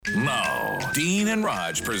Now, Dean and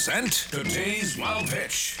Raj present today's Wild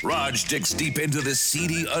Pitch. Raj digs deep into the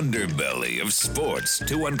seedy underbelly of sports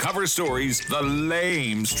to uncover stories the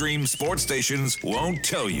lame stream sports stations won't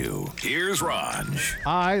tell you. Here's Raj.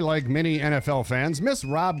 I, like many NFL fans, miss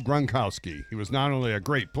Rob Gronkowski. He was not only a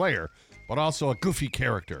great player, but also a goofy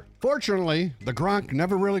character. Fortunately, the Gronk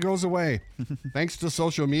never really goes away. Thanks to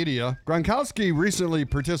social media, Gronkowski recently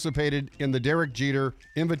participated in the Derek Jeter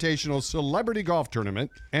Invitational Celebrity Golf Tournament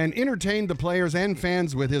and entertained the players and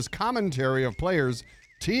fans with his commentary of players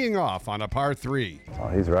teeing off on a par 3. Oh,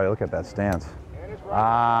 he's right. Look at that stance.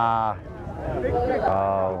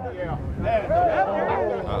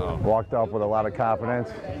 Walked up with a lot of confidence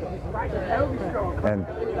and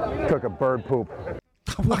took a bird poop.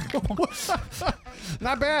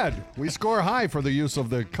 Not bad. We score high for the use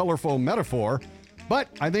of the colorful metaphor, but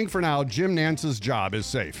I think for now, Jim Nance's job is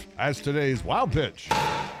safe as today's Wild Pitch.